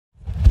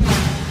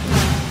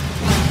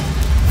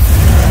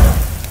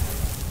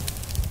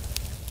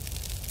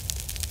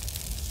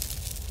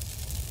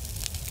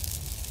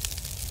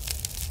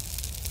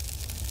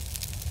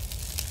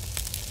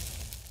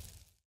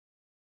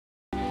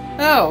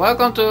Oh,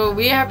 welcome to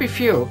Be Happy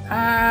Few.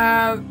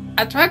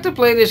 I tried to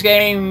play this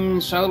game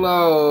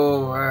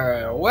solo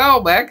a while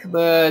back,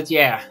 but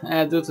yeah,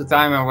 due to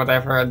time or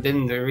whatever, I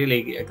didn't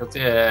really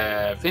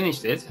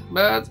finish it.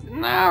 But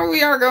now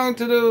we are going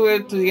to do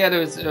it together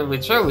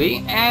with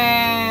Zoe,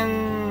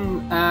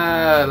 and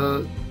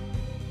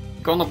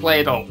gonna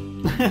play it all.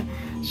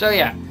 So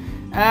yeah,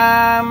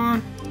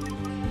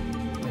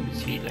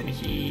 let me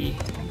see,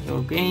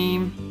 go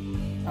game,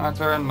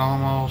 author,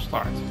 normal,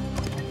 start.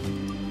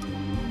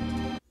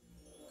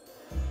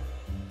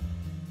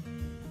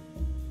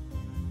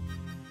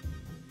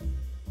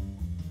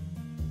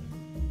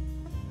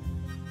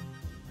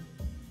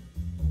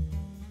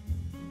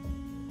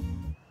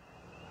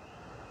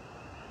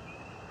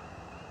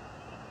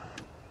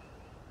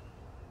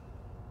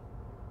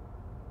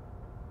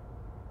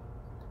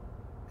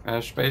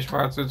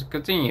 Spacebar to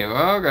continue.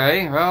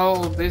 Okay,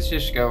 well, this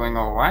is going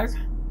alright.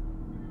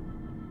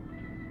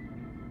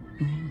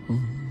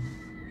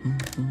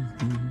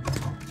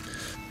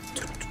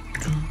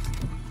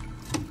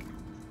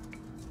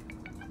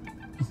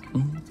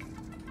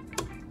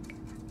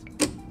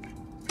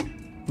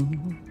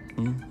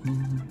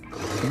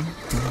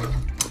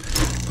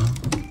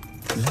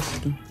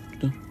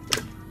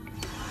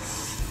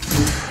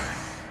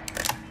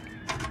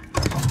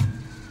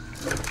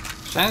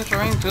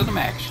 Censoring to the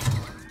max.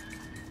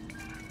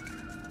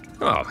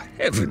 Oh,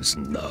 heavens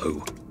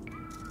no.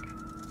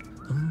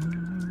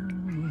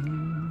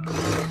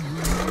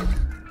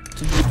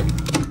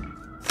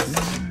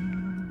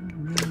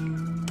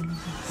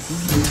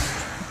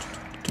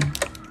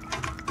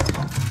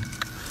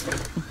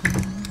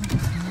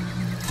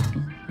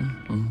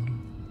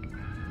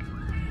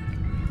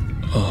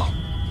 Oh,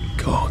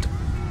 God.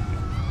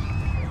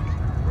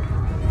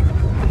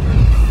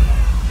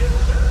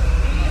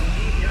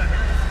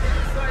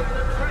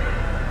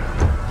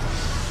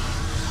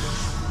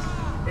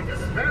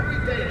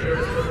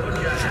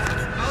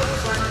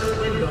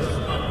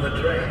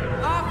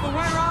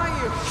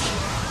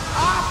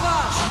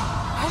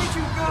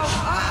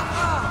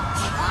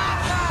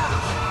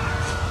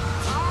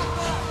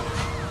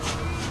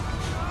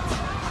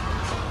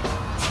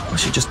 I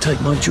should just take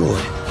my joy,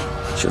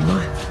 shouldn't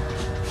I?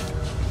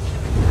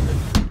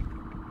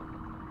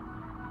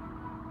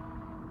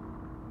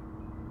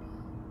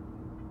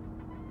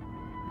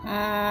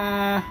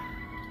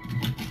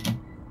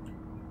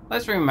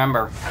 Let's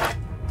remember.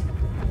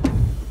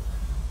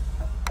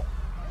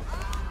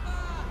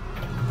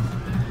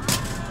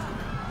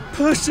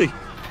 Percy!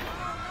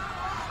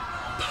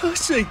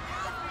 Percy!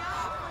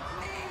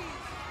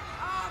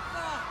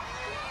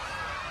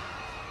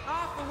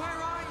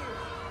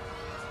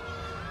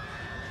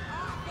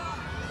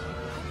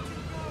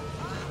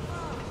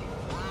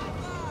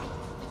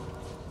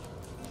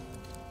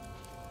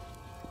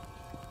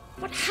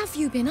 What have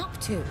you been up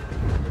to?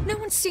 No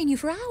one's seen you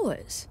for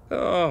hours.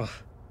 Oh,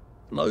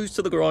 nose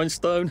to the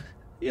grindstone,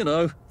 you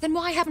know. Then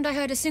why haven't I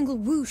heard a single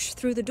whoosh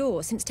through the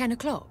door since 10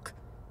 o'clock?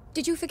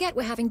 Did you forget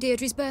we're having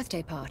Deirdre's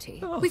birthday party?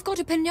 Oh. We've got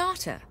a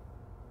piñata.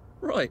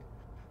 Right.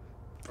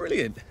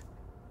 Brilliant.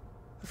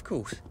 Of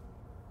course.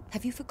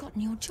 Have you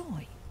forgotten your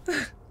joy?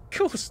 Of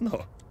course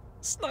not.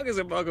 Snug as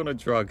a bug on a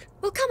drug.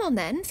 Well, come on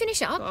then,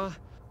 finish up.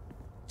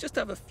 Just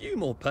have a few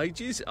more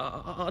pages.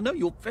 I know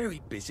you're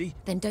very busy.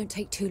 Then don't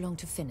take too long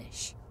to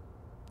finish.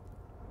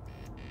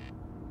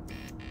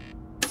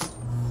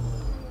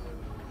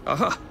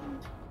 Aha!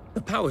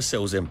 The power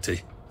cell's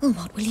empty. Well,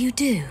 what will you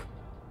do?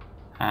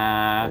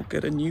 I'll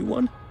get a new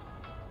one.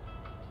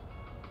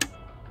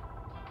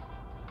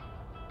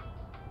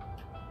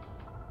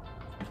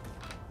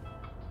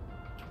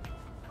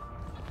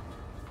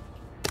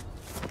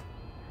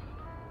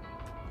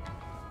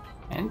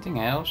 Anything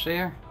else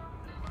here?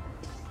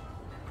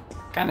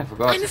 Kind of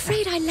forgot. I'm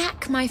afraid I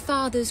lack my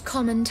father's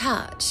common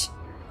touch.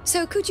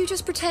 So could you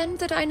just pretend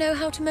that I know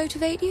how to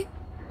motivate you?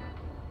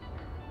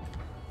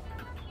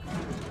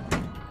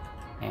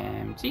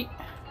 Empty.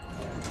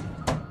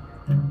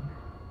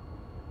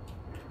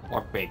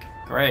 Lockpick.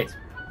 Great.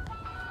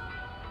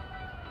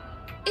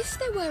 If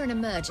there were an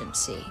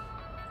emergency,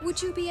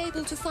 would you be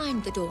able to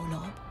find the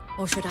doorknob?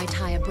 Or should I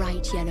tie a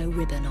bright yellow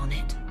ribbon on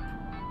it?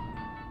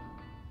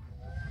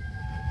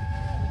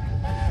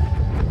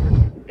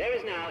 There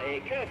is now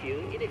a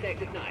curfew in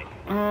effect at night.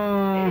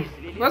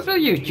 What will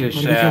you choose?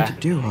 What are we going to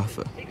do,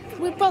 Arthur?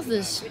 We're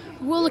brothers.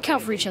 We'll look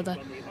out for each other.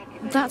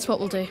 That's what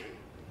we'll do.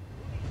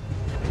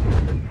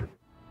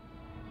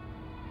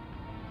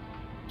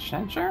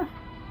 Censor?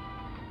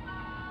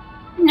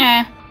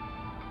 Nah.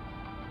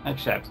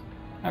 Accept.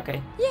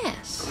 Okay.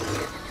 Yes.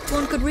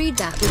 One could read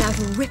that without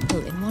a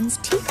ripple in one's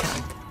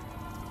teacup.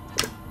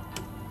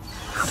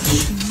 How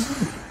does she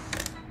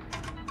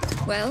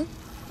know? Well,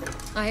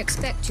 I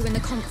expect you in the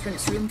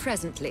conference room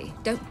presently.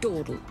 Don't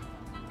dawdle.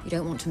 You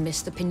don't want to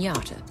miss the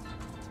piñata.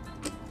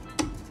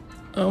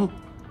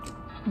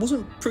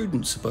 Wasn't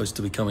Prudence supposed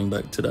to be coming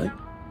back today?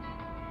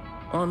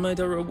 I made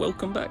her a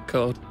welcome back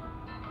card.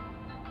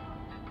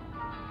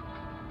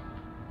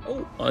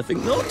 Oh, I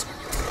think not.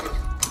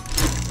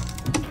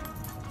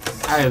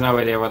 I have no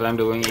idea what I'm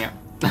doing here.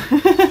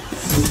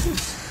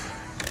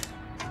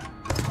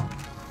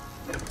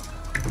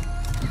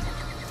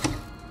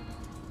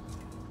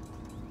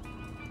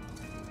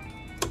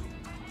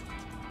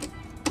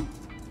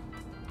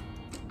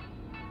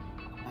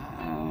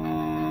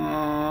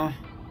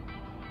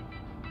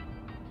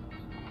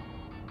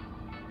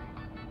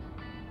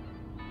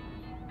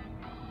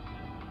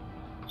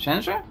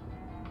 Sensor?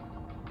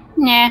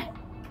 Nah.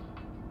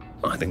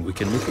 I think we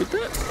can live with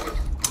that.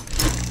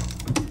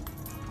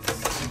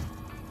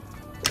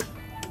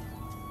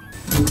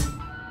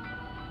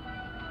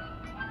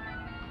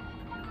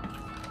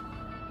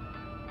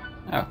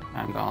 Oh,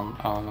 I'm gone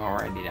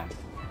already then.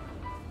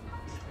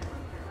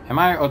 Am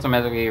I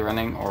automatically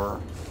running or...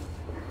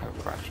 Oh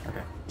gosh,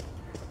 okay.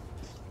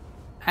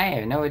 I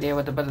have no idea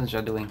what the buttons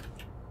are doing.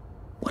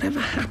 Whatever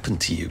happened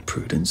to you,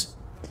 Prudence?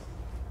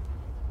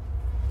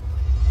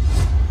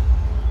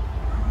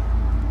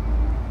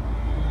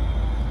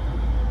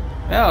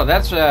 Well,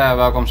 that's a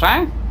welcome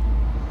sign.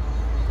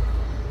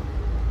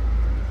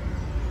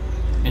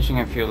 Missing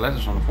a few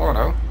letters on the floor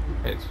though.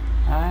 Wait,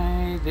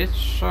 I did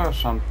saw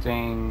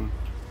something.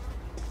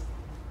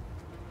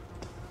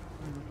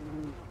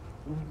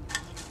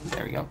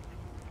 There we go.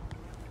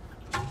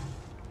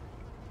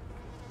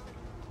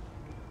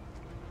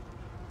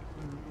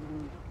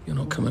 You're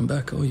not coming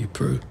back, are you,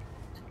 Prue?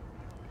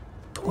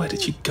 But where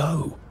did you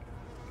go?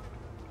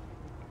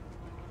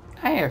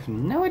 I have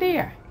no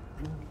idea.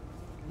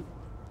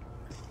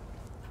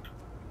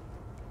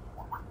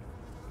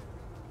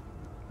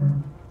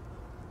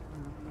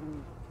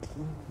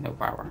 No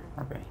power.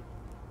 Okay.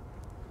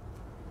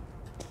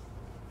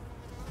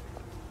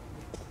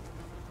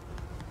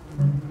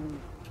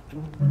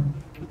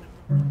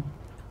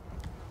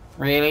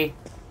 Really?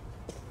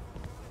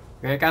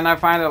 Where can I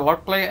find a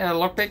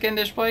lockpick in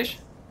this place?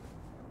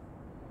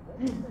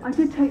 I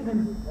did take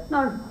them.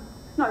 No,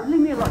 no,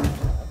 leave me alone.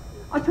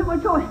 I took my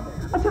joy.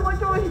 I took my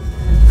joy.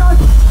 No, no,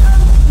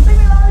 leave me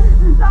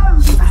alone. No.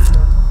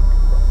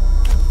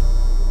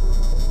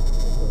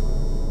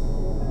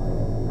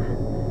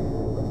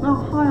 Oh,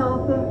 hi,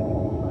 Arthur.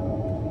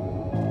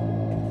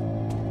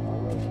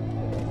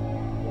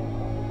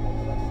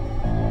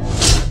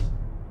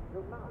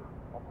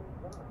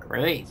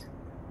 Great.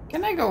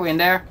 Can I go in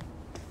there?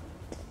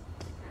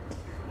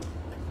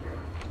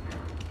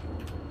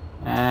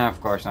 Of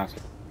course not.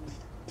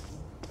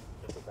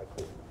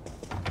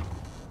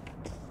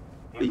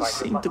 We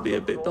seem to be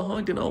a bit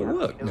behind in our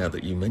work now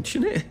that you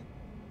mention it.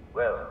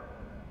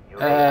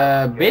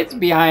 A bit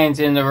behind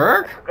in the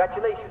work.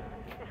 Congratulations.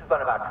 This is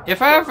one of our...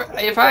 If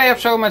I have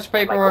so much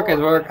paperwork at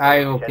work,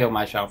 I will kill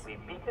myself. We've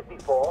beat it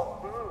before.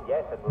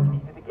 Yes, and we'll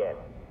beat it again.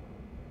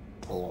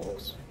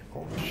 Balls, of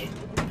course.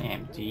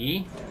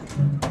 Empty.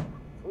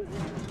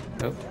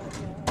 Oh.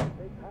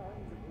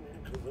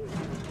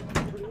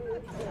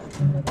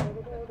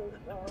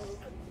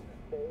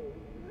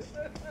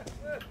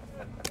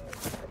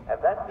 And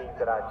that means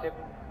that our ship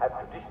has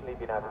traditionally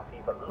been out at sea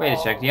for Wait a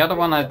sec, the other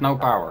one had no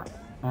power.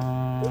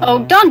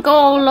 Oh, don't go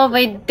all over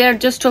there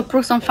just to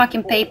approve some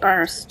fucking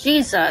papers.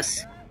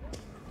 Jesus.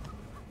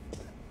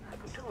 I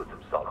could do with some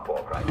salt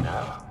pork right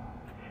now.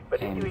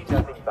 But if you eat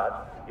nothing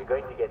but, you're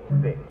going to get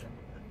sick.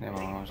 That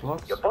one was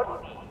locked. Your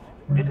body needs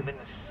vitamin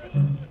C.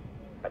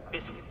 But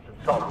biscuits and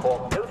salt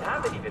pork don't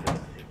have any vitamin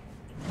C.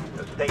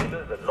 So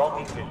sailors and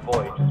long English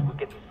voyagers would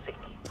get sick.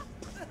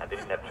 And they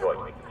didn't have choice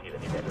to make them feel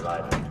any better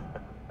either.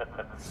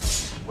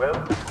 Well,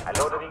 a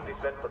lot of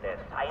Englishmen put their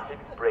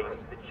scientific brains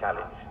to the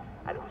challenge,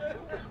 and it was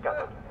soon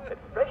discovered that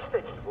fresh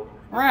vegetables...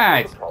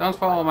 Right, don't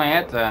follow my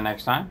head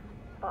next time.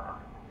 How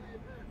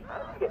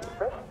do you get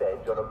fresh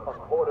veg on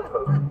board a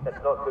boat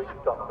that's not going to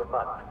dock for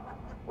months?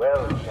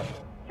 Well,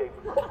 James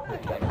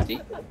cooked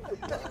it.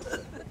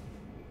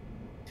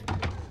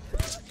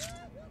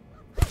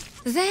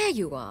 There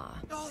you are.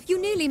 You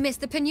nearly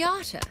missed the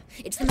piñata.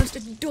 It's the most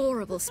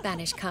adorable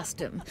Spanish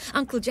custom.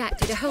 Uncle Jack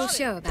did a whole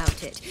show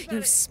about it.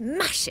 You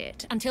smash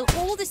it until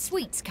all the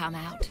sweets come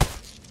out.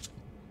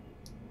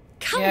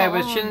 Come Yeah, on,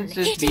 but shouldn't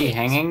this hit be it.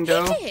 hanging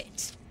though?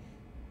 Hit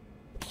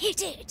it.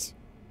 Hit it.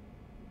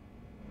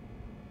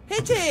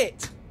 Hit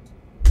it!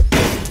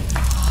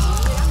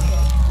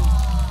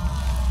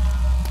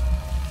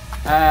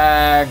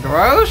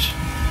 Gross?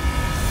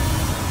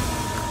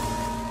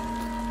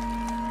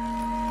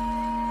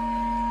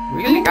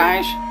 Really,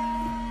 guys?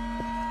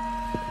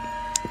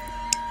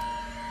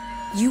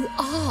 You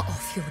are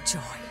off your joy.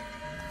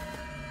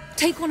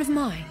 Take one of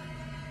mine.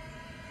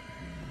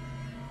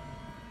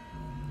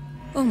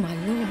 Oh my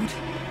lord.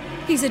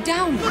 He's a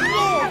downer.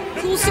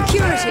 Call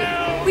security.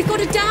 We've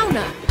got a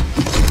downer.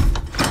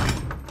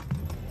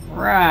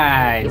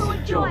 Right. Your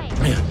joy.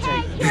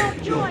 Take your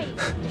joy.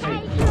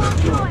 Take your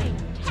joy.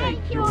 Take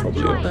your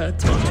Probably joy. a bad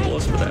time to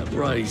ask for that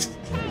raise. Take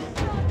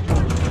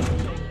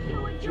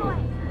your joy.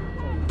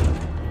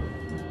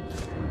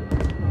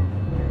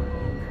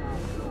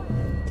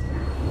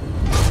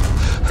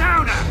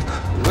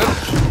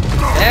 Whoops.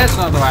 That's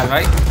not the right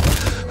way.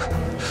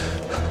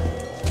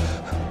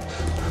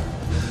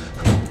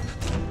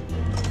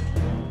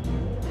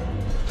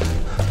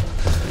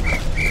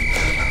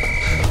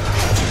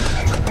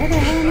 Where the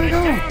hell am I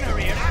going?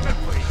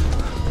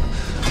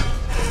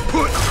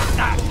 Put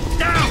that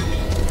down!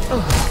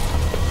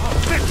 I'll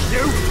fix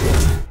you!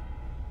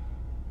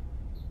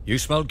 You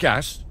smelled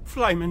gas?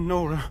 Flaming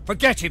Nora.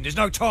 Forget him, there's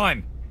no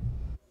time!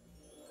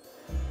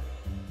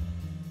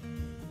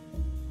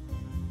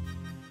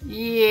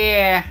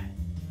 Yeah.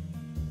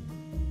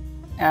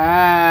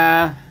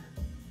 I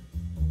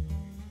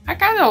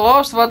kind of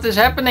lost what is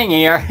happening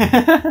here.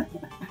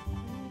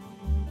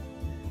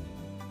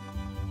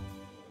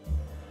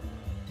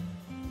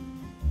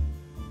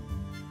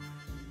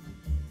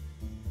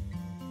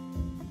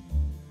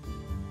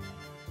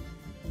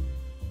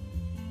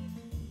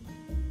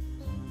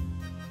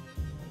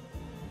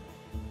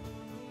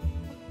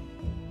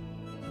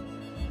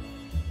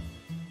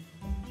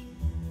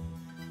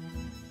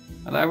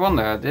 But I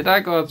wonder, did I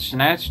got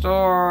snatched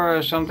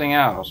or something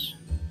else?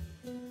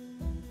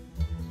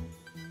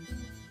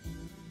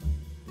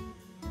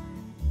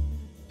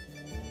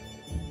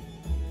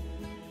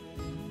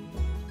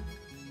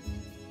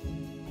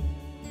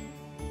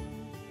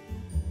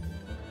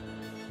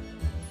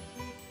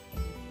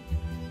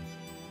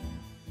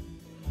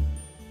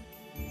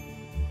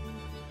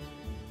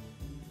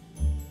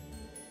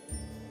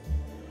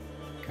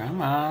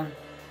 Come on,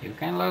 you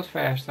can load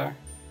faster.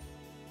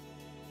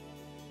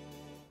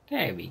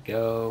 There we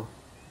go.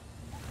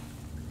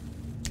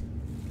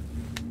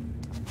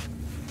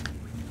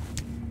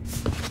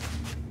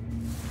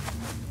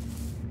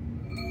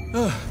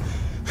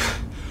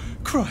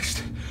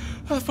 Christ,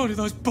 how far did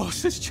those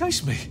bastards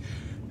chase me?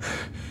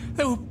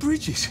 There were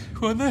bridges,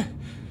 weren't there?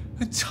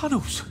 And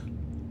tunnels.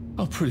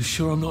 I'm pretty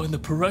sure I'm not in the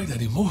parade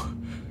anymore.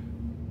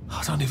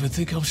 I don't even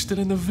think I'm still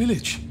in the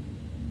village.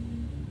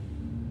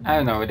 I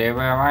have no idea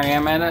where I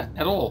am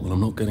at all. Well,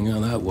 I'm not getting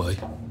out that way.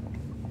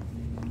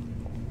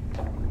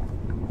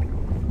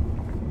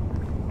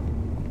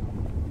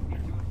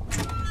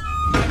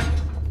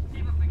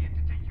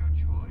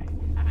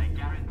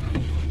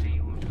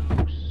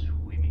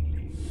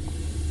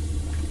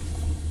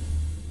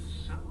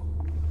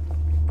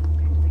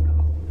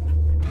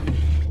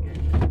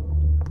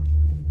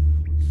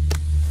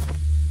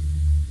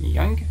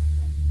 Yoink.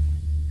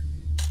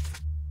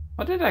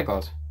 What did I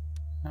got?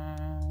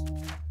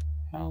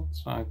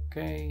 Health,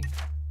 okay.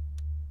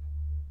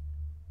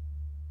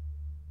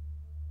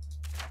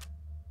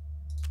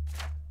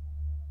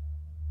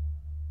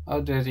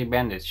 Oh, dirty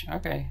bandage,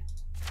 okay.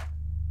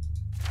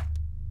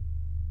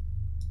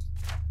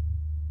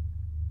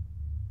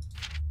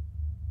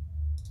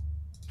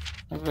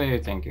 What were you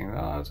thinking?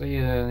 Well, so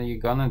you're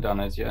gonna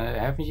done it.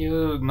 Haven't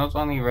you not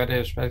only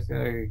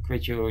retrospectively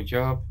quit your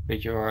job,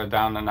 but you're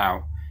down and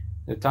out?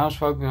 The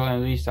townsfolk will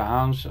unleash the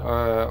hounds,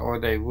 or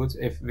they would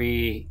if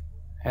we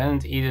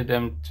hadn't eaten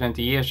them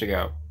 20 years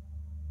ago.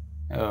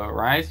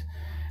 Right?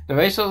 The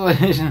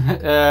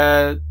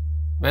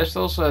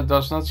Vestals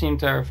does not seem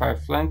terrified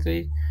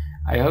frankly.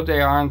 I hope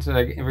they aren't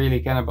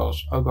really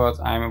cannibals. Oh god,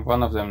 I'm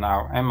one of them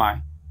now, am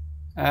I?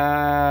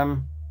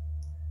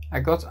 I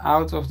got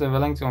out of the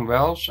Wellington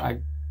Wells.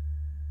 I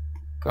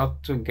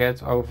got to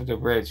get over the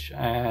bridge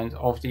and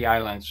off the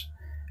islands,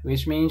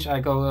 which means I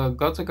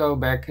got to go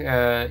back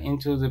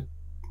into the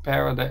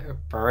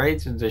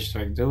parade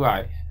district,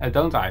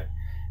 don't I?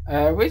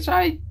 Which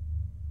I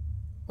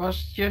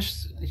was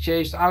just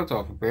chased out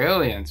of.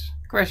 Brilliant.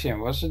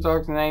 Question: what's the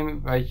dog's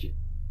name?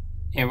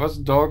 In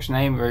what dog's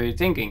name were you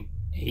thinking?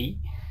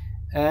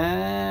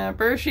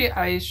 Percy,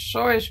 I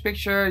saw his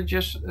picture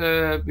just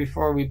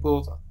before we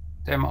pulled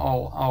them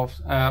all off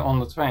on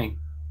the train.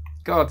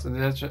 God,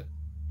 that's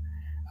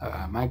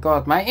my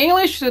god, my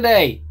English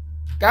today!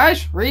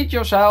 Guys, read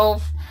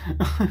yourself!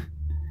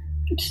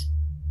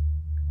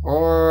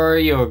 Or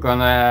you're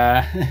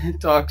gonna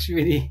talk,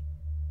 sweetie?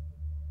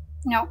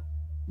 No.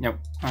 Nope,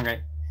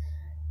 okay.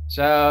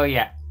 So,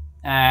 yeah,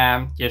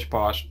 just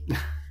pause.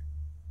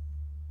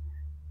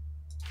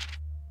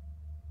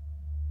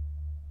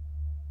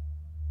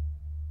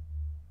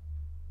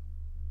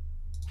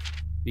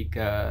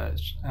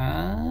 Because,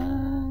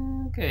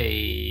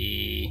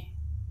 okay.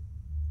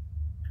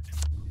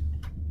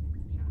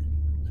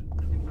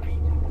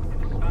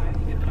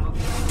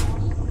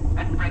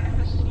 And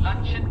breakfast,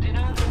 lunch and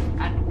dinner,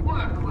 and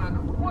work.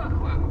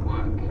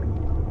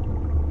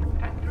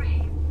 And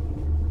 3.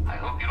 I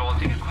hope you'll all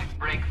take a quick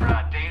break for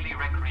our daily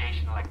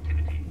recreational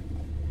activity.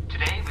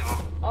 Today we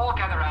will all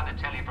gather around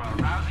the telly for a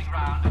rousing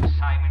round of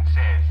Simon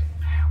Says.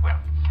 Well,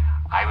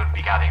 I will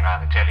be gathering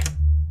around the telly.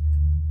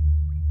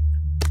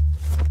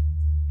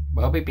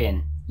 Bobby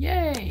pin.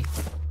 Yay!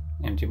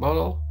 Empty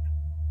bottle.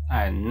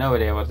 I have no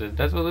idea what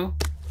that will do.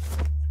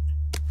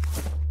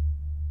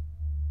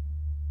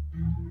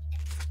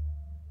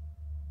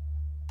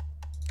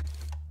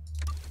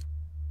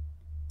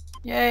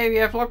 Yay, we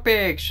have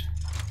lockpicks!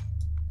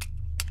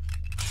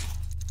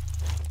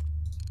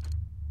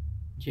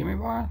 Jimmy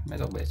bar?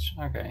 Metal bits,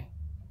 okay.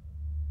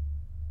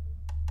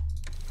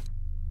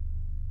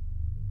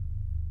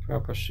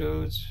 Proper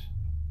suits.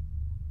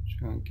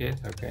 Spoon kit,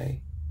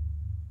 okay.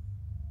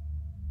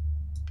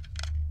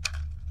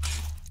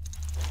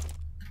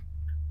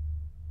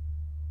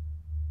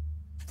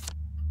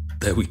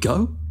 There we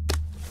go.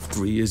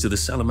 3 years of the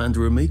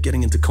salamander and me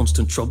getting into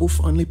constant trouble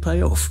finally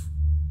pay off.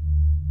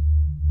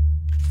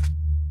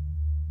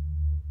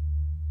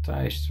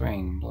 Tie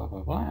string, blah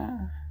blah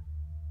blah.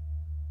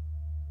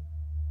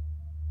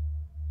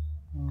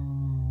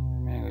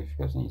 Maybe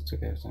first needs to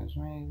get things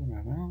made,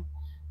 blah blah.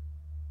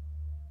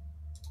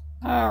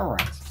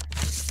 Alright.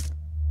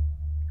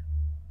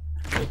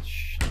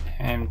 Fridge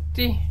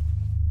empty.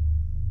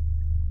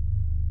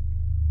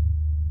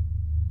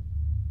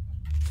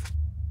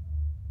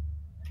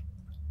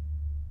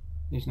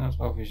 He's not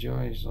of his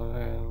joy, he's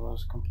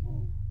lost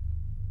control.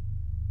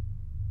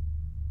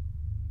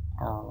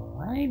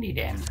 Alrighty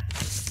then.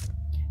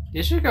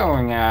 This is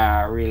going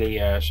really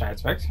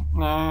sidetracked.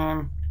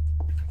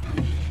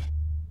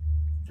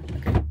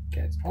 Okay,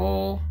 get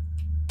all.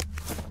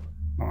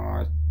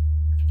 More.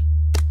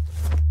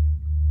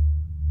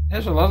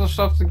 There's a lot of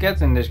stuff to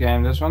get in this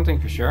game, that's one thing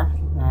for sure.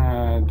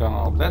 Done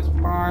all that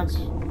part.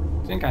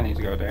 I think I need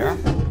to go there.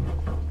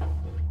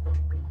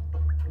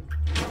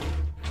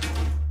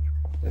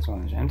 This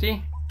one is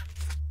empty.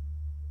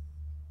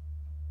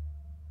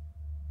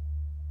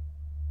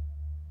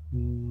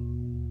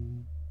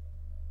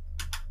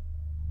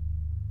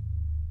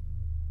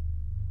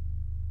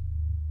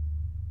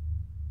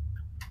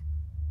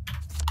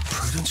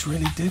 Prudence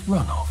really did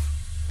run off.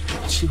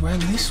 She ran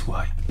this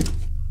way.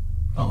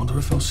 I wonder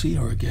if I'll see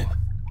her again.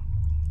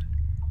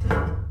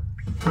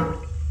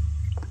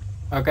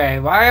 Okay,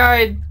 why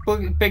I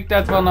picked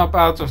that one up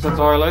out of the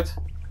toilet?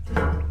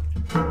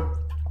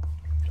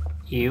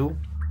 Ew.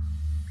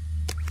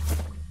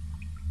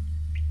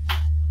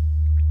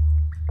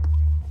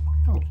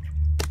 Oh,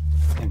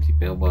 empty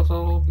pill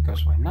bottle,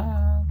 because why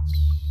not?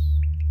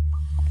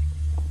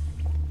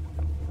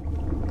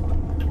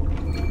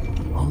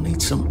 I'll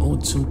need some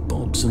odds and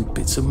bobs and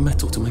bits of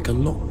metal to make a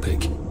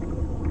lockpick.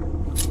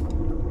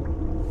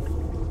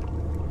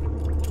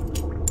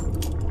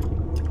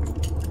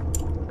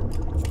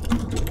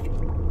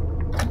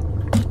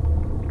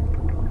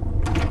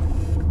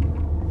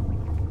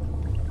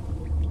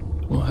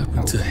 What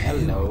happened to him?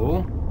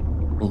 Hello.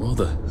 Or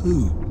rather,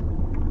 who?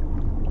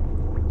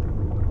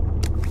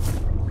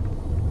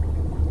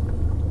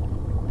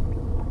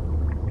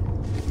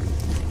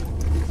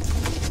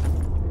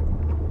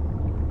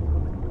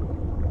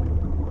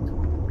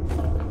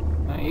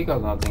 He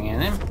got nothing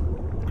in him.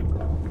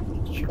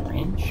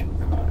 Strange.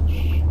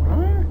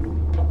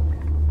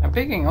 I'm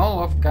picking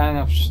all of kind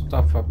of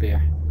stuff up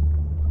here.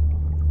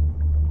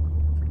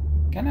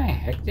 Can I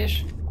hack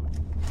this?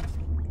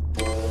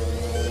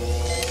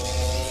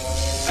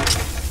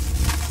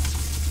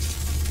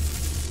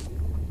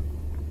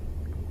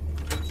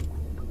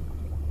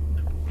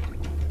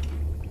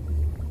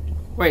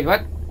 Wait,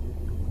 what?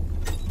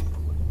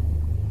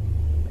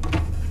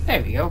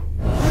 There we go.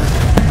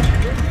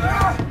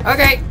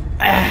 Okay.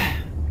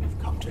 You've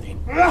come to the...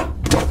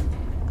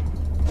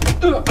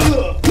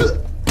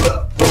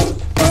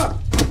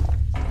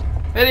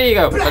 There you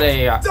go. Oh, there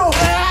you go.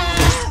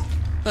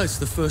 That's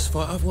the first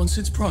fight I've won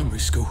since primary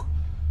school.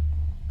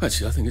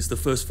 Actually, I think it's the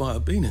first fight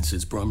I've been in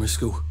since primary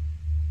school.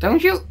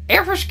 Don't you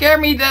ever scare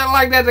me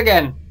like that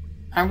again.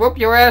 I whoop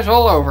your ass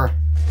all over.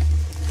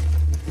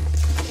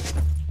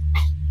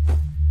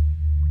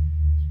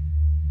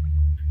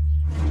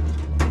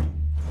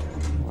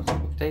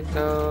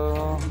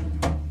 Potato.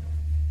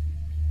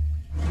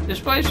 This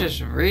place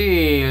just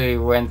really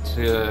went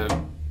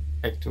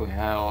back to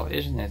hell,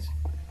 isn't it?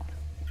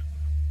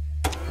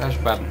 Press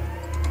button.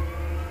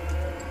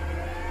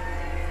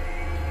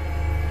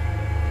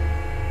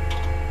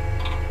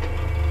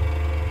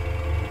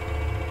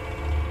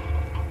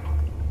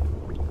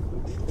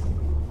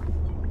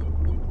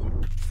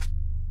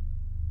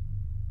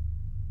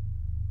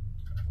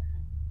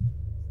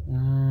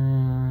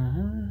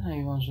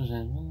 He wants to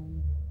send.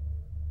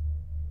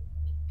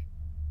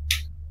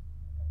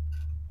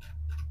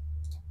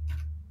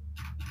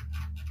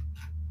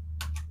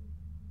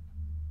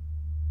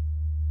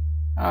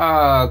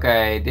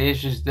 Okay,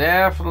 this is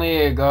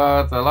definitely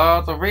got a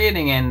lot of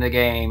reading in the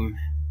game.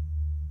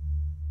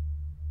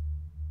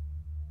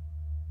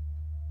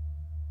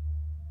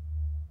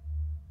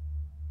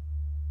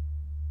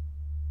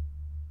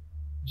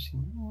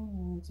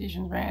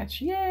 Decent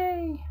rats,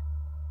 yay!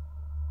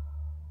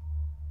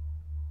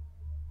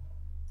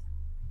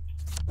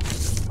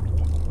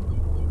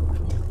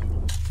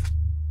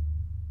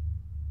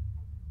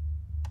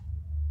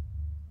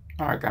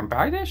 Oh, I can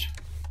buy this?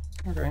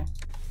 Okay.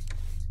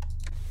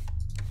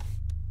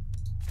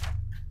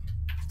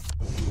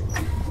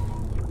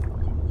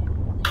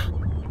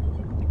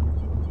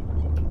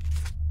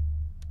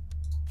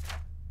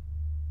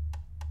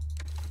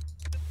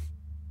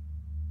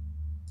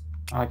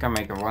 I can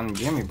make a one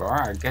Jimmy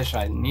bar. I guess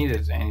I need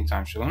it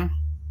anytime soon.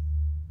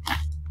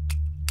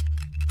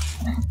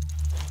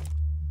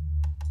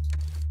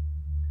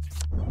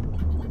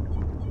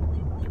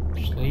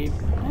 Sleep.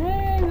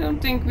 I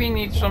don't think we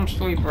need some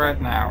sleep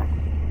right now.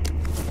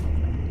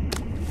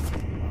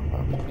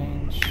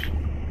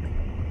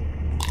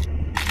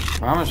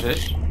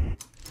 Promises.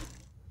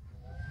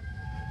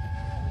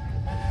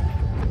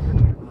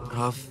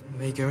 Are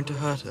they going to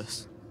hurt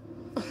us?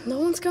 No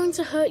one's going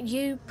to hurt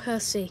you,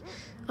 Percy.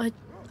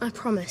 I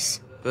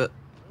promise. But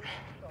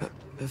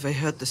have they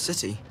hurt the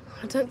city?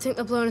 I don't think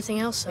they'll blow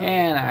anything else up.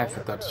 And I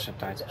forgot the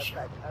subtitles.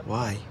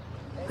 Why?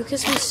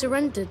 Because we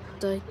surrendered,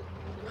 I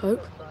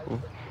hope.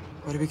 Well,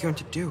 what are we going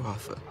to do,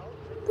 Arthur?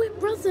 We're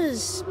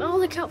brothers. I'll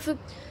look out for...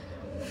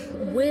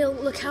 We'll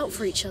look out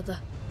for each other.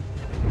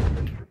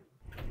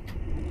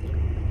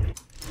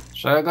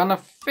 So I'm gonna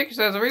fix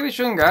that really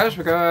soon, guys,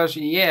 because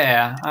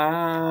yeah,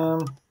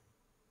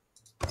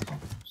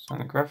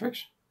 standard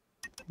graphics,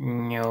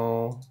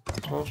 no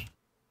source,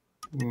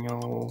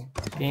 no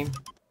game,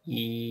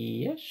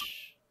 yes.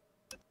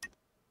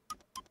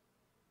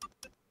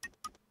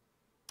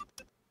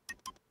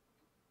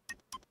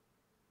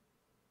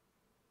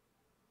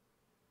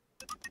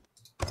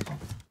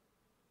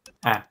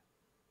 Ah.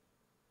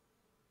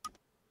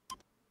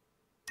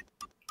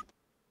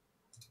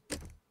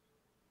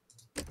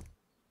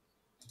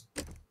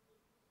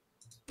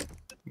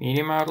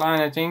 Medium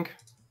outline, I think.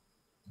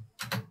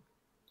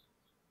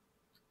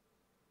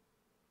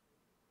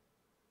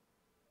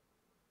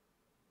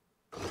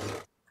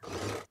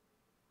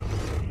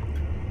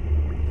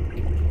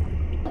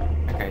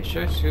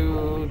 Okay,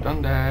 so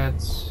done that.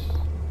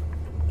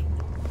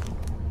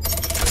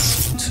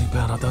 Too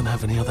bad I don't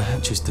have any other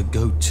hatches to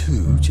go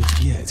to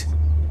just yet.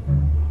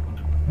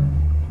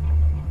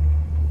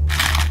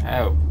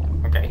 Oh,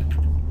 okay.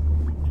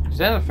 Is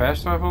that a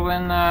fast travel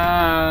then,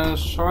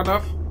 sort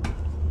of?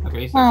 At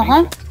least I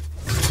think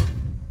so.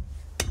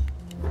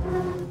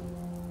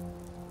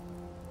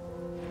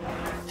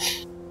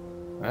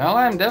 Well,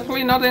 I'm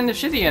definitely not in the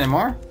city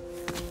anymore.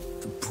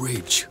 The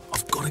bridge.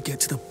 I've got to get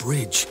to the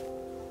bridge.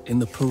 In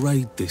the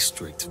parade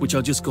district, which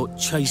I just got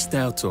chased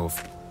out of.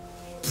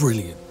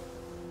 Brilliant.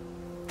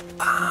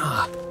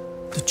 Ah,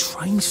 the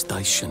train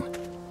station.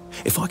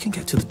 If I can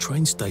get to the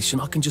train station,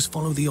 I can just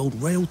follow the old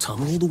rail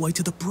tunnel all the way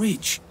to the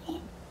bridge.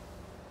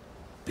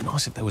 Be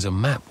nice if there was a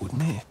map,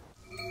 wouldn't it?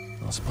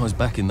 I suppose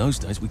back in those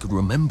days we could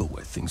remember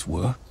where things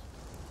were.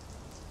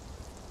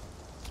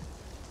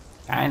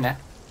 Kinda.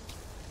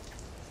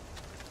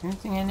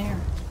 Anything in here?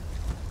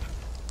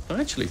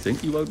 I actually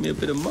think you owed me a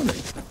bit of money.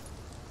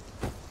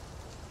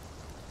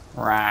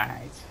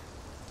 Right.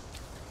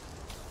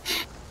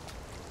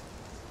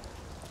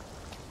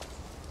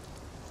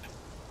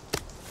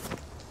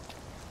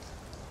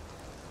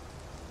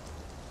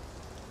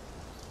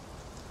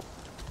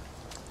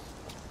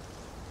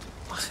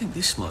 I think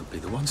this might be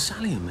the one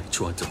Sally and me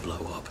tried to blow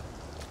up.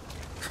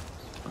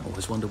 I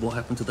always wondered what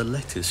happened to the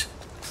letters.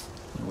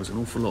 There was an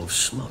awful lot of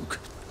smoke.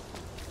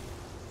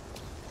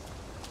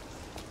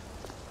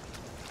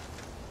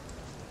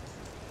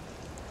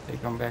 They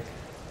come back.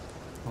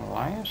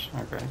 Liars?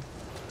 Okay.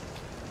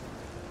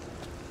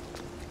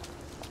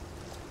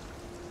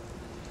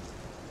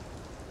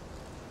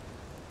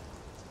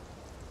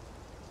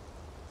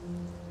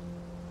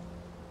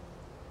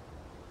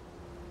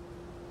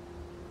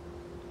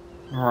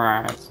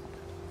 Right.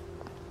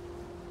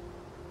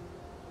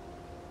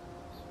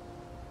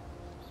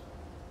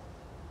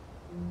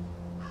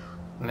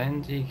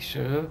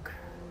 Lentigzoek.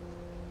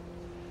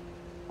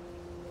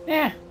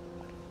 Yeah.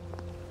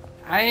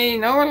 I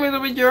know a little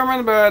bit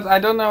German, but I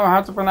don't know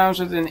how to pronounce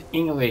it in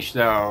English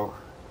though.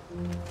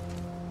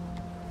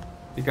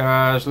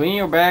 Because lean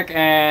your back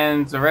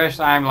and the rest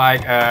I'm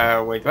like,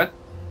 wait, what?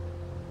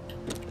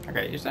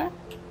 Okay, is there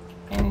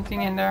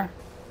anything in there?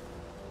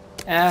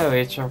 Oh,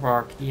 it's a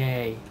rock,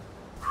 yay.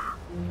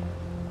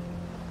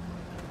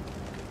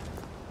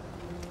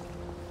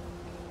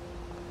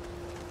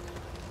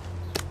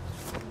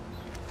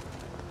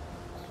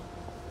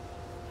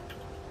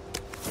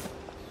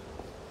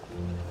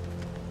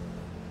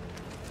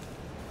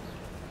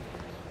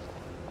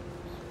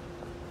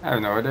 I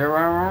have no idea where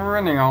I'm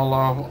running all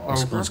over. I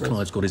suppose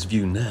Clyde's got his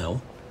view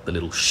now, the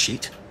little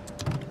shit.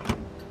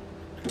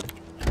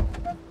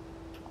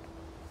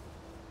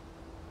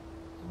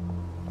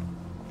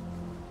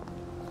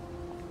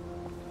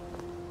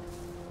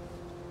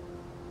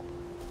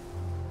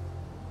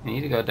 I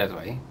need to go that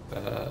way,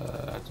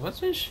 but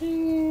what is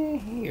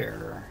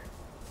here?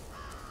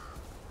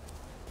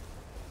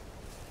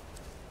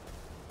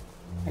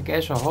 I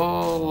guess a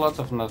whole lot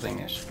of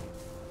nothingness.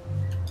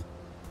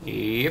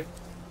 Yep.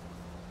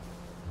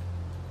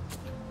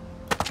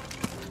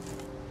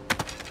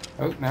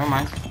 Oh, never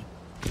mind.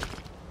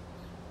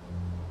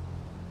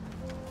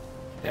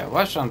 There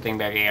was something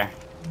back here.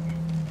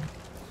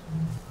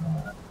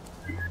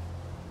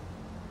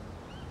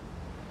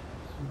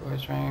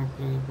 Boys rank,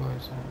 blue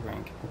boys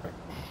rank. Okay.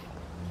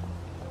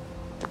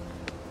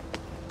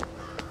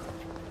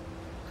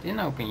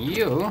 Didn't open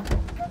you.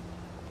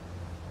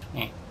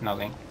 Eh,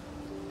 nothing.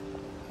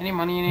 Any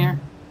money in here?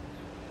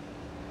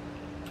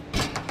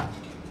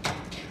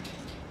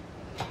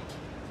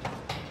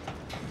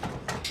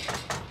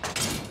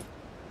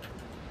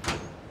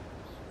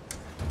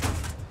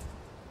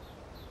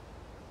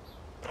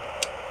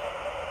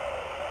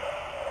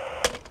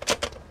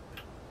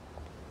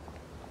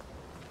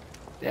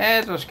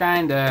 That was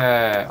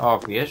kinda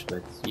obvious,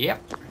 but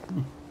yep.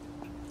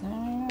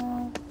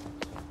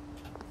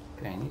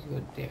 Okay, I need to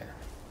go there.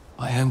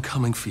 I am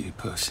coming for you,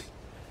 Percy.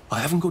 I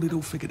haven't got it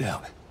all figured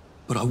out,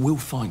 but I will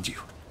find you.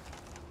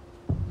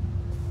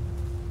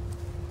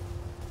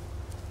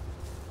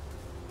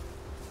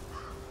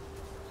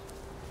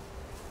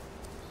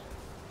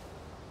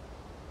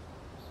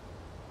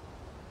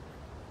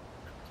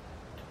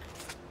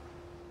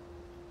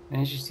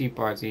 Dangerous tea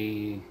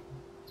party.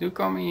 Do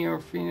come in your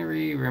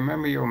finery,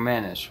 remember your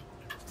manners.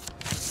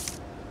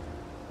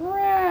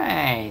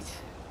 Right.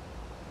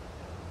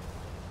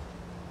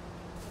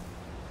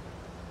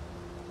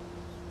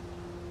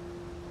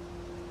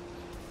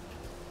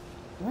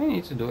 Do I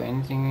need to do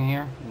anything in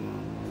here?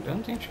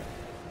 Don't think so.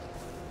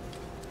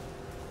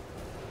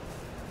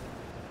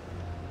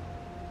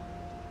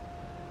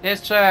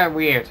 It's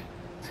weird.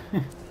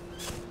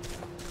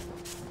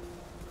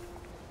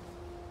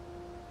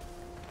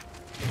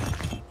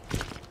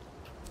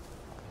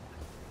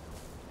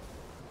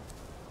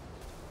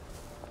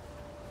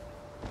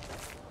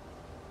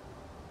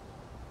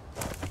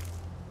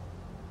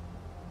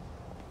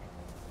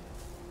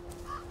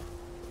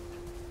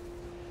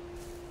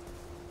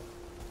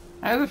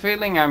 I have a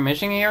feeling I'm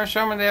missing here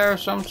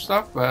some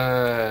stuff,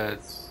 but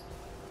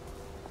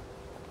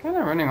kind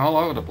of running all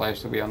over the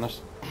place, to be honest.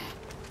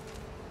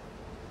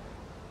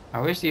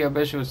 I wish the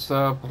abyss would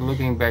stop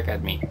looking back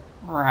at me.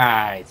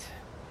 Right.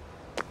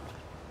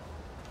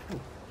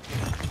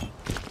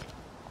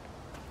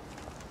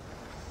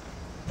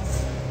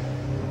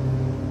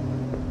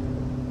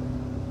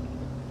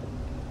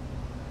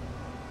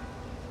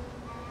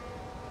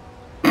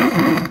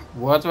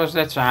 What was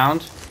that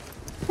sound?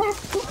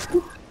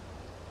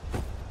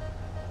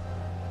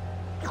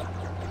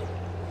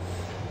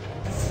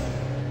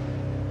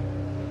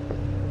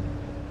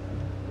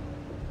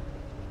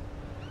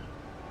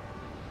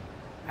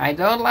 I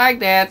don't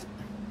like that.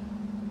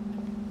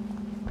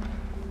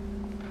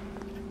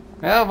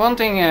 Well, one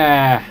thing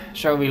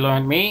Zoe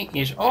learned me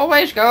is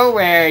always go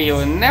where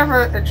you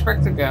never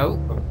expect to go.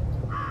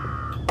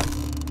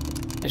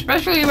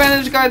 Especially when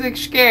it's getting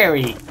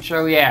scary.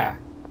 So yeah,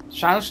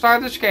 sound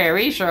started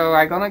scary, so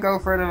I'm gonna go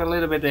further a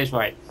little bit this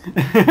way.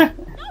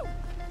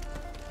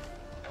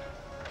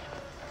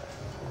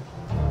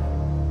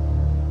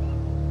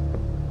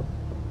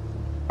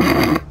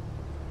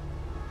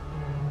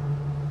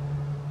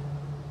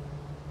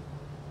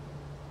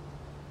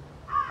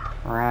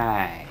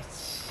 Right.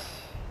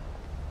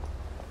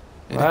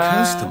 It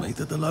occurs to me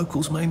that the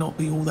locals may not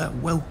be all that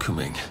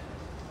welcoming.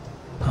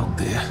 Oh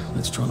dear,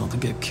 let's try not to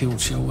get killed,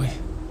 shall we?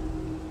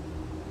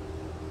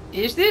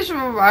 Is this a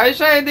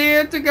wise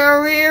idea to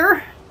go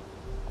here?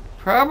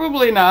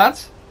 Probably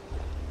not.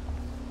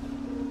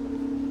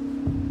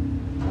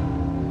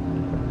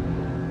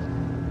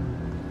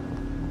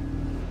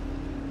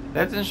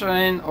 Let us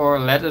in or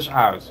let us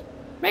out.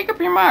 Make up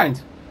your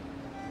mind.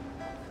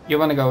 You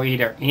want to go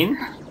either in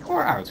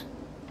or out.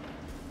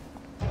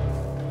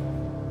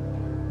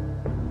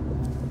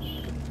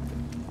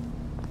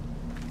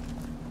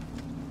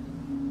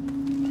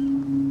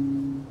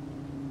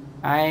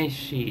 I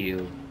see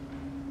you.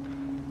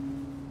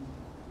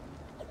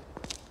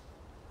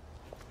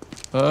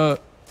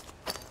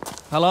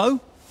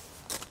 Hello?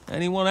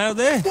 Anyone out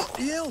there? What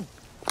the hell?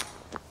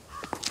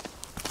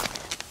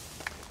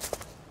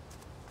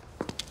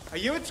 Are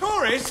you a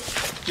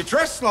tourist? You're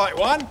dressed like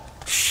one.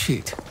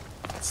 Shit.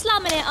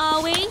 Slumming it,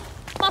 are we?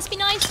 Must be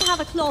nice to have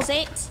a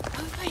closet.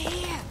 Over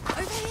here!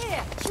 Over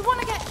here! You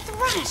want to get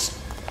thrashed?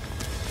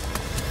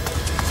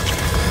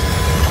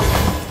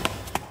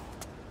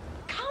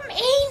 Come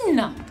in!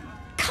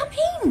 Come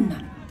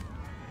in!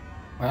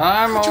 Well,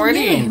 I'm God, already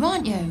you're in. new,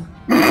 aren't you?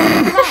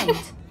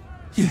 Right.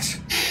 Yes.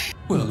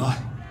 Well,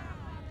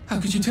 how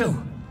could you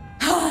tell?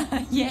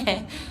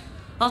 Yeah.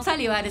 I'll tell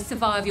you how to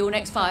survive your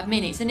next 5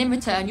 minutes, and in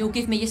return, you'll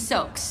give me your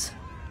socks.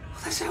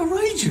 That's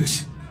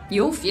outrageous.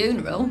 Your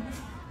funeral.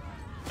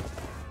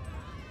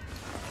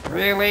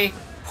 Really?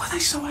 Why are they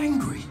so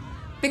angry?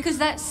 Because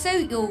that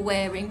suit you're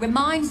wearing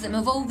reminds them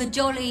of all the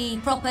jolly,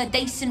 proper,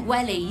 decent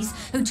wellies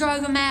who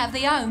drove them out of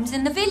their homes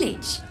in the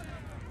village.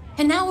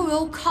 And now we're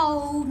all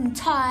cold and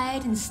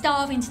tired and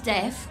starving to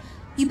death.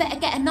 You better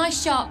get a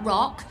nice sharp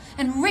rock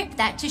and rip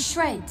that to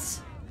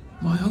shreds.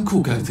 My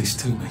uncle gave this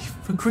to me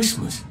for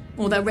Christmas.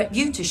 Or they'll rip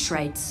you to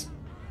shreds.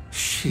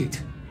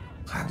 Shit.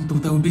 I hadn't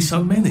thought there would be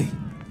so many.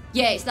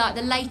 Yeah, it's like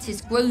the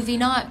latest groovy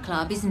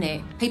nightclub, isn't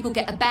it? People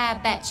get a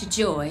bad batch of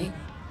joy,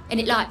 and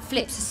it like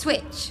flips a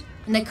switch,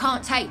 and they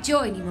can't take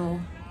joy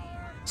anymore.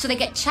 So they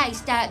get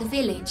chased out of the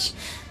village.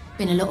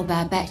 Been a lot of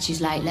bad batches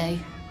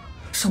lately.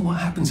 So what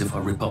happens if I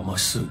rip up my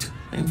suit?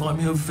 They invite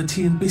me over for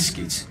tea and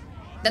biscuits.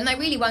 Then they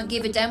really won't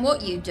give a damn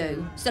what you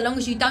do, so long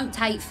as you don't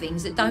take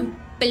things that don't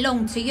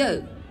belong to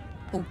you.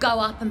 Or go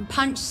up and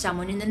punch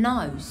someone in the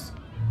nose.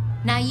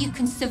 Now you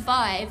can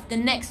survive the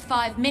next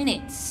 5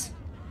 minutes.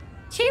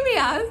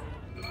 Cheerio!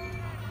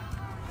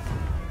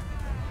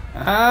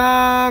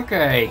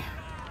 Okay.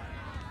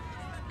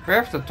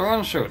 Craft the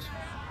torn suit.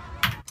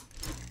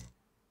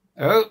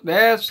 Oh,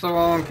 that's the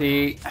wrong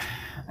key.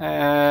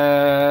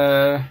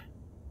 Can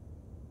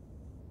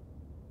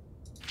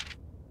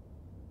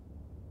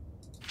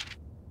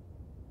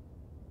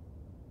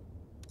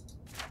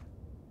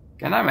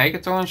I make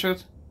a torn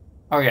suit?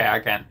 Oh yeah, I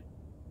can.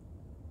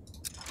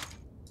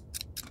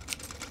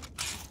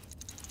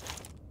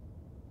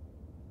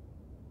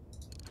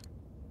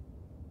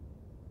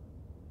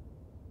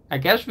 I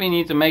guess we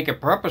need to make a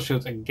proper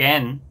suit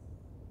again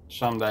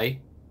someday.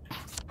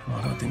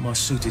 I don't think my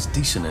suit is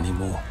decent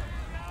anymore.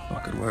 I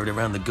could wear it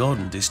around the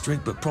garden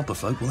district, but proper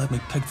folk will have me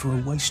pegged for a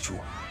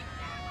wastrel.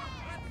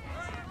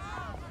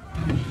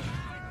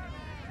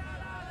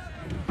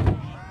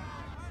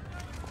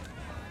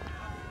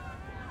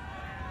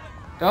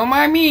 Don't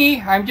mind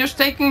me, I'm just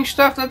taking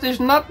stuff that is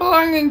not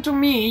belonging to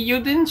me. You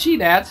didn't see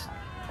that.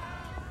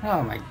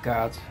 Oh my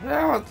god.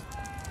 What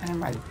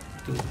am I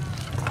doing?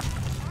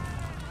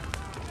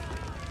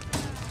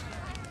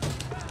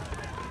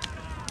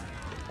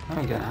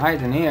 Oh, you can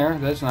hide in here.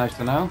 That's nice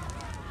to know.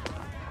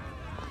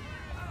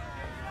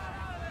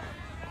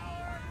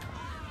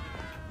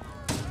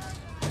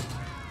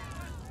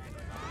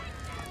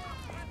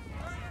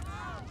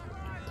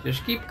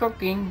 Just keep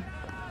cooking.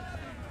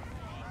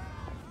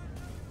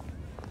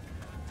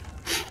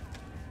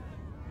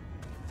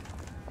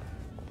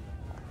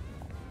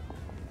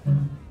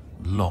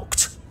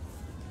 Locked.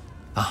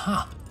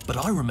 Aha! But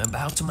I remember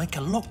how to make a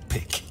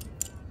lockpick.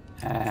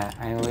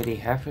 I already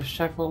have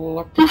several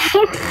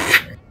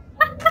lockpicks.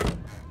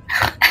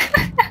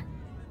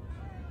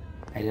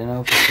 I don't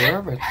know for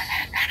sure, but...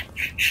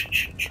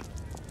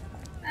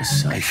 A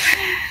safe.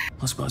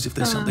 I suppose if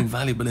there's something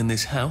valuable in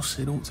this house,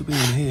 it ought to be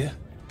in here.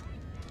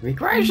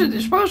 Requires a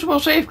disposable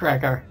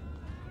safecracker.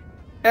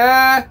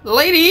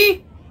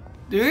 Lady?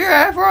 Do you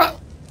have one?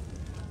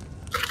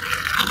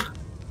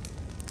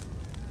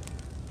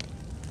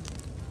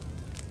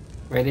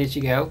 Where did she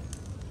go?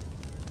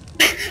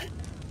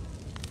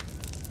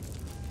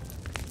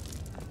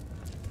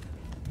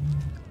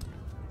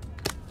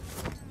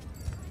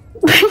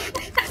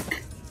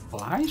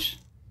 Flies?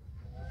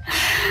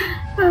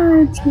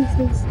 Oh,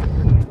 Jesus.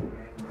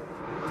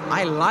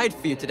 I lied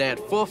for you today at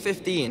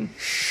 4:15.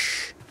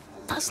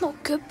 That's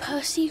not good,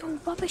 Percy. You're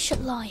rubbish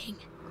at lying.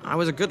 I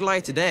was a good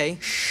liar today.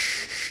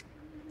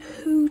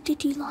 Who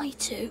did you lie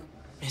to?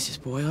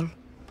 Mrs. Boyle.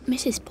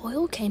 Mrs.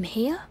 Boyle came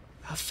here?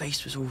 Her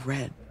face was all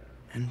red,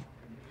 and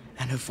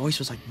her voice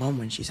was like Mum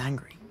when she's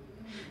angry.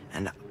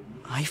 And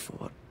I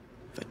thought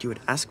that you would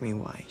ask me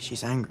why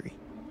she's angry.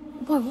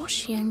 Why was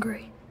she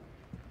angry?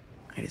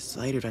 I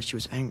decided that she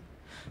was angry.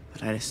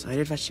 But I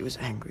decided that she was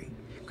angry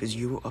because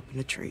you were up in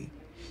a tree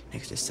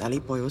next to Sally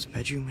Boyle's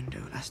bedroom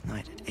window last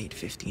night at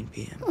 8:15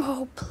 p.m.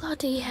 Oh,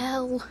 bloody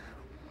hell.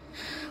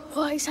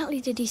 What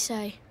exactly did he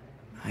say?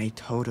 I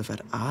told her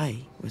that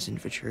I was in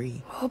the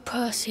tree. Oh,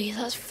 Percy,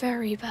 that's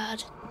very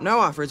bad. No,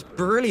 Arthur, it's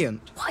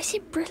brilliant. Why is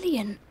it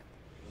brilliant?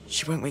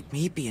 She won't make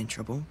me be in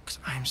trouble because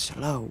I'm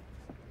slow.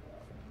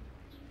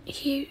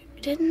 You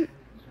didn't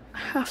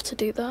have to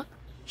do that.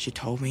 She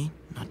told me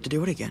not to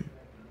do it again.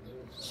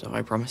 So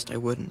I promised I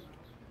wouldn't.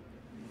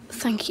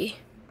 Thank you.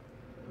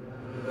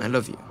 I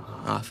love you,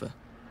 Arthur.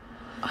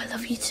 I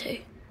love you too.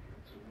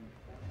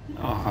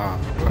 Aha,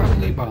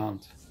 brotherly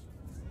bond.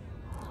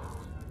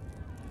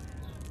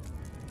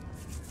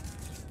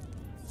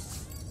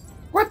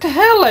 What the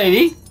hell,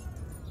 lady?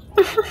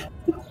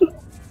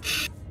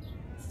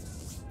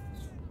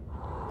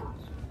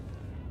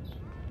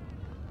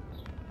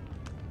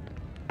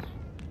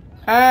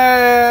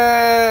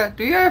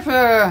 Do you have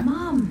a...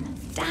 Mum,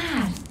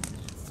 Dad,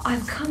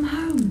 I've come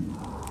home.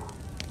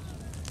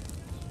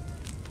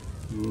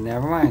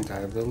 Never mind,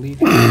 I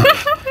believe you.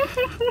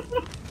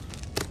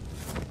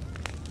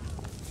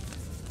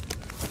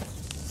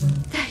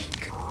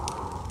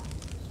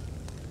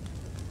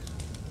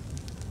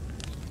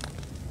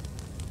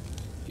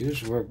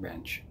 Use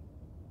workbench.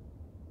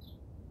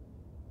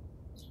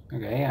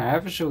 Okay, I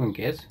have a sewing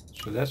kit,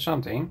 so that's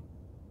something.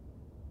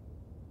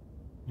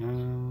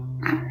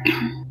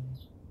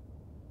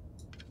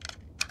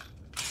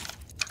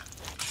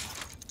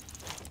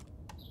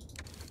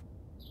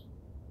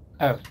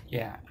 Oh,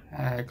 yeah,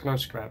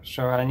 clothes scrap.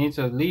 So I need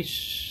at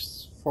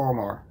least 4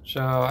 more.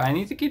 So I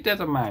need to keep that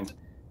in mind.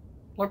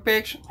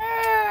 Lockpicks,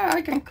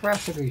 I can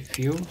craft a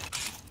few.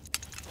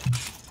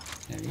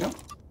 There we go.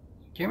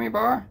 Gimme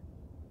bar.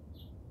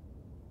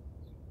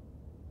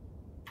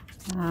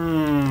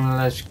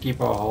 Let's keep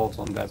a hold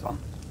on that one.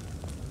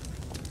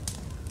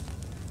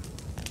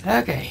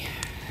 Okay,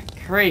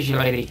 crazy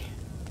lady.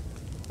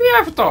 We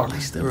have a talk. At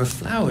least there are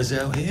flowers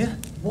out here.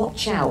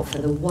 Watch out for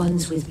the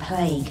ones with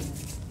plague.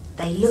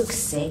 They look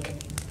sick.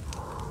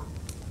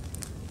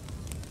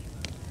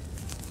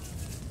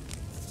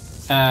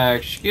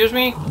 Excuse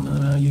me? I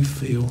know how you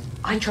feel.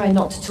 I try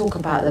not to talk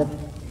about them,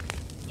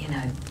 you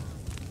know,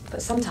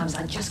 but sometimes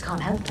I just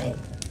can't help it.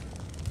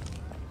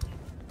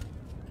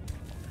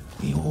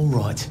 You're all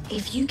right.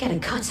 If you get a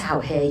cut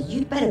out here,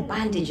 you'd better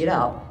bandage it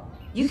up.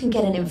 You can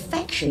get an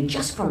infection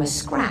just from a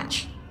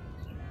scratch.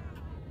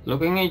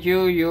 Looking at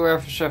you, you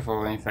have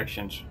several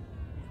infections.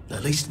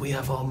 At least we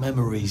have our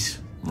memories,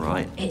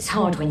 right? It's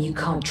hard when you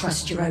can't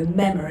trust your own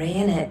memory,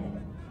 innit?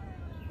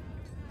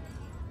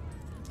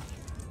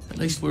 At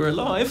least we're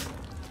alive,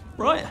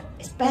 right?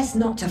 It's best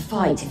not to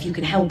fight if you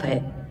can help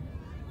it.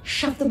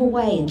 Shove them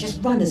away and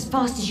just run as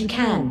fast as you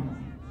can.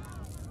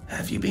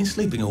 Have you been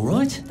sleeping all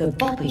right? The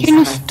bobbies Can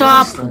you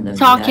stop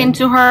talking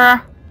to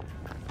her?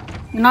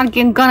 You're not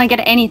gonna get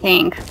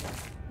anything.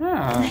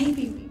 Yeah.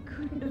 Maybe we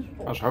couldn't have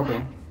fought I was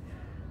hoping.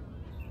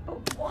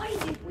 But why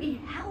did we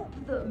help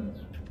of them.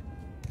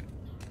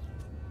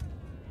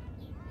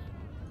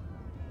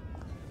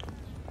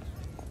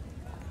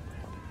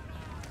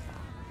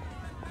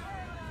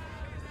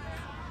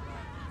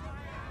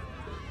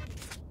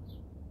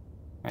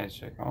 Wait a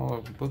sec, all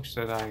of the books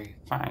that I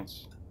find.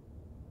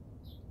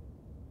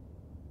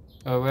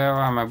 Oh, where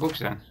are my books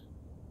then?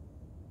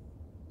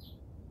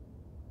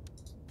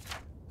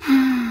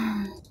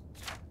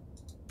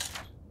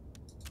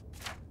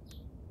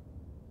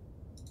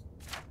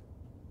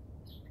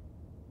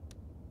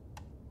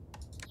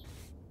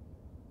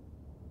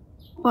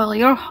 Well,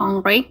 you're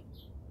hungry.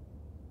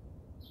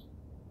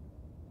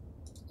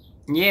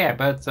 Yeah,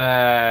 but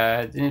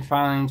didn't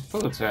find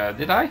food,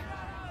 did I?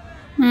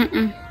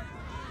 Mm-mm.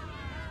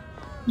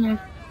 Yeah.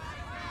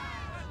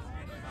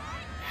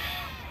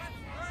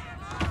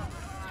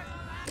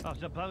 I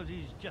suppose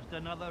he's just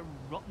another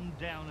rotten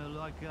downer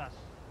like us.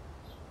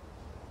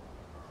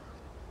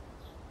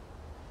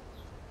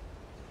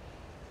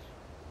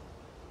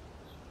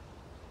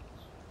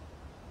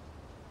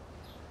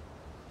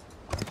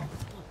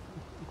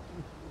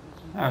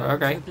 Oh,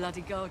 okay. The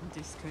bloody garden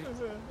district.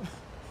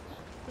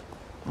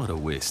 What a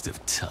waste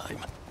of time.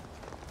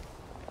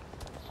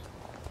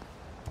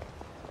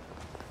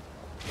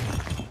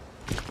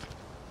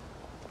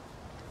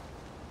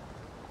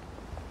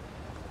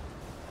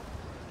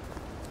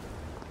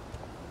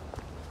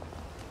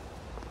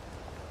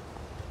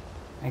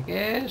 I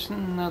guess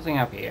nothing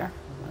up here.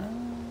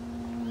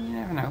 You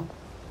never know.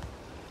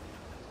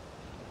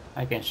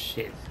 I can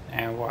sit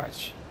and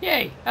watch.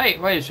 Yay! Hey,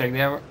 wait a sec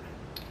there.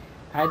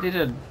 I did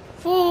a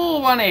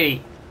full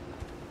 180.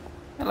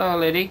 Hello,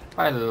 lady.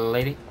 Bye, little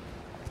lady.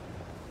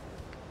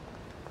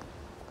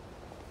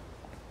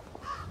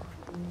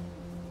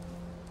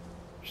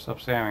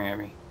 Stop staring at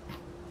me.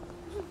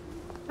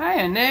 I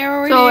am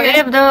there. So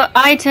if the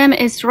item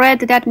is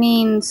red, that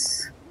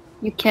means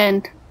you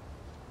can't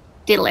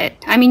deal it.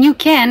 I mean, you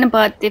can,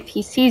 but if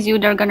he sees you,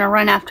 they're gonna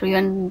run after you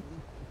and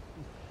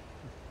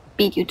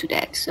beat you to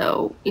death.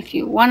 So if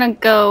you wanna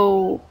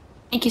go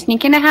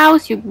sneaky in a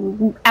house,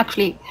 you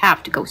actually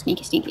have to go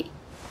sneaky. Sneaky.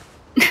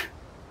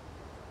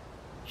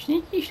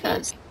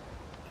 Because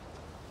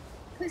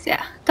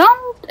yeah,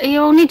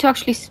 you'll need to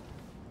actually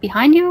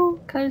behind you,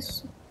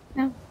 because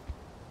yeah.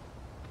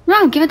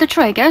 No, give it a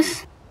try, I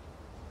guess.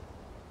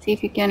 See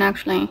if you can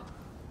actually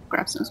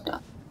grab some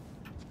stuff.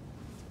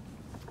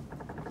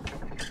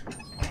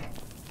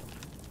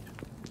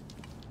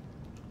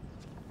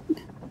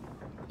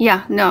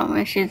 Yeah,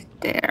 no, she's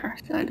there,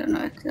 so I don't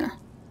know if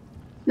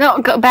no,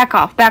 go back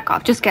off,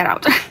 just get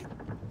out.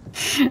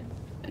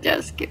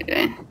 Just get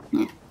in.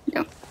 Yeah,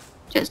 no,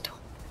 just don't.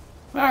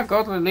 Well, I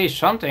got at least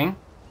something.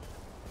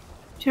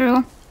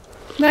 True.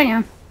 But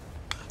yeah.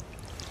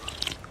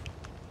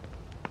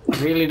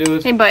 Really,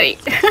 dude? Hey, buddy.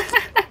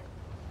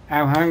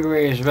 I'm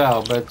hungry as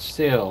well, but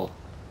still.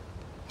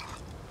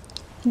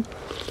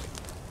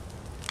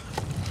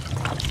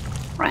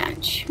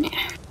 Ranch,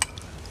 yeah.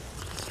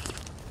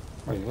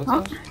 Wait,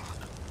 what's that?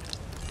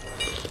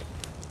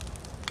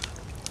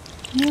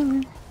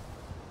 Yeah.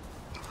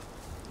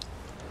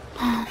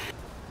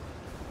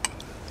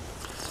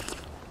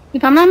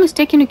 If I'm not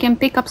mistaken, you can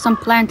pick up some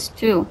plants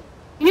too.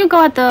 Can you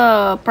go at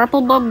the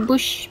purple bug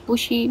bush?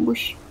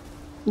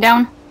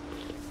 Down.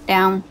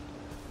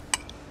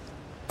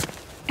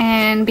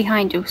 And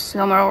behind you,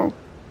 somewhere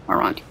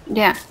around you.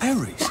 Yeah.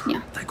 Berries?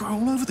 Yeah. They grow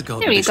all over the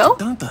garden There you district,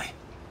 go. don't they?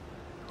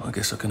 I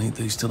guess I can eat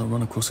these till I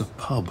run across a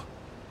pub.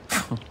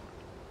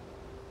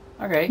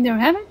 Okay. There you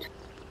have it.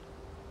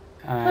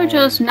 Or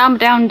just numb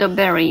down the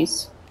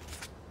berries.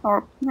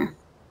 Or,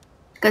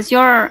 because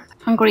you're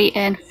hungry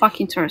and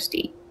fucking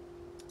thirsty.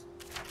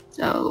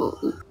 So...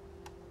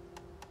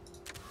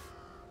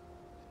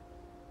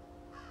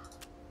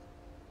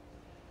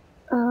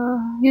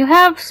 you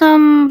have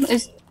some...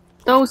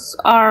 those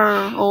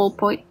are all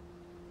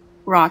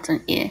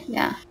rotten,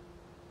 yeah.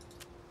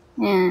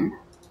 And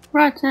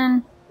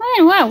rotten...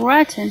 Oh, wow,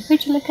 rotten.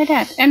 Would you look at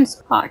that? And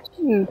scotch.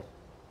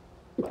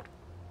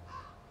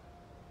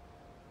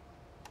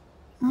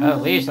 Well,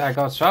 at least I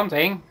got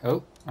something.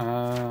 Oh,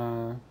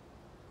 oh.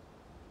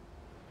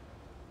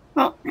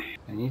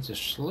 I need to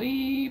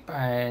sleep.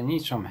 I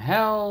need some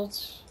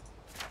health.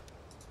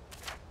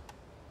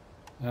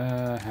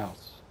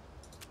 Health.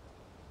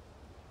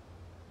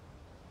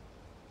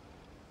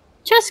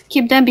 Just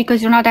keep them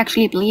because you're not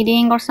actually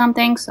bleeding or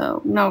something,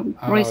 so no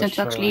reason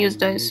to actually use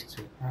those.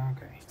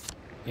 Okay.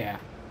 Yeah.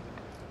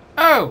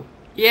 Oh!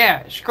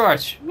 Yeah,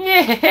 scotch.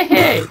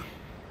 Yay!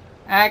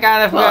 I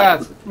kind of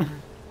forgot.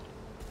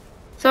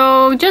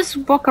 So just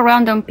walk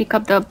around and pick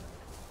up the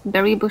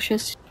berry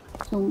bushes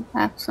to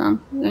have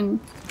some.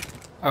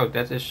 Oh,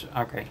 that is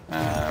okay.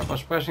 I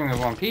was pressing the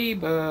wrong key,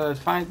 but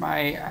find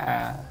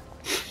my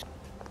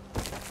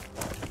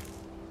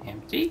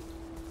empty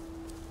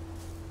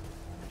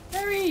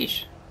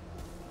berries.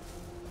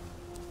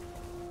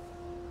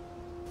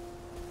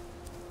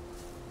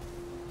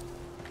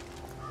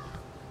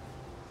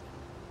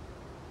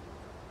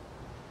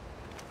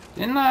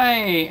 Didn't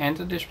I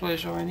enter this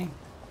place already?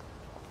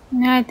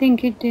 Yeah, I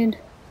think you did.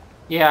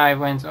 Yeah, I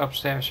went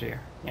upstairs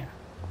here. Yeah.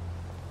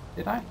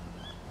 Did I?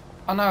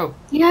 Oh no.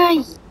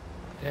 Yay!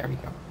 There we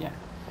go. Yeah.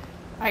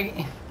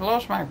 I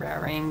lost my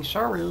bearing.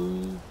 Sorry.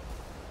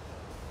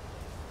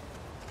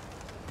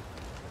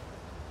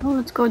 Oh,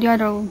 let's go the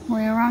other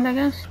way around, I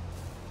guess.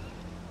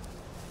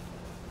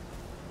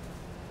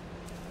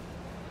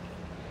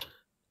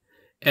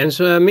 And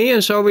so me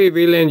and Zoe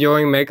really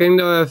enjoying making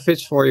the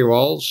fits for you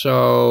all,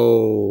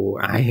 so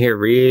I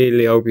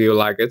really hope you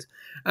like it.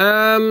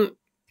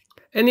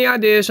 Any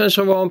ideas and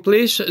so on,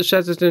 please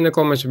set it in the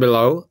comments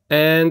below.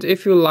 And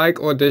if you like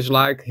or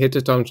dislike, hit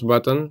the thumbs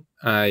button,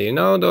 you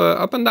know, the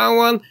up and down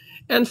one.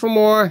 And for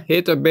more,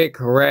 hit a big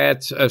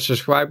red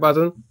subscribe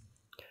button.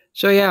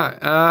 So yeah,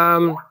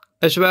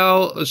 as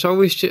well,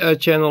 Zoe's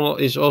channel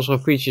is also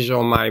features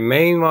on my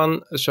main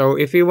one. So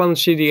if you want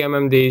to see the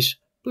MMDs,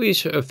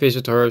 please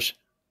visit hers.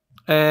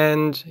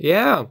 And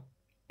yeah,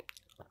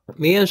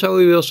 me and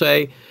Zoe will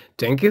say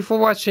thank you for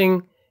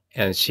watching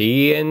and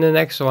see you in the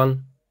next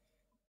one.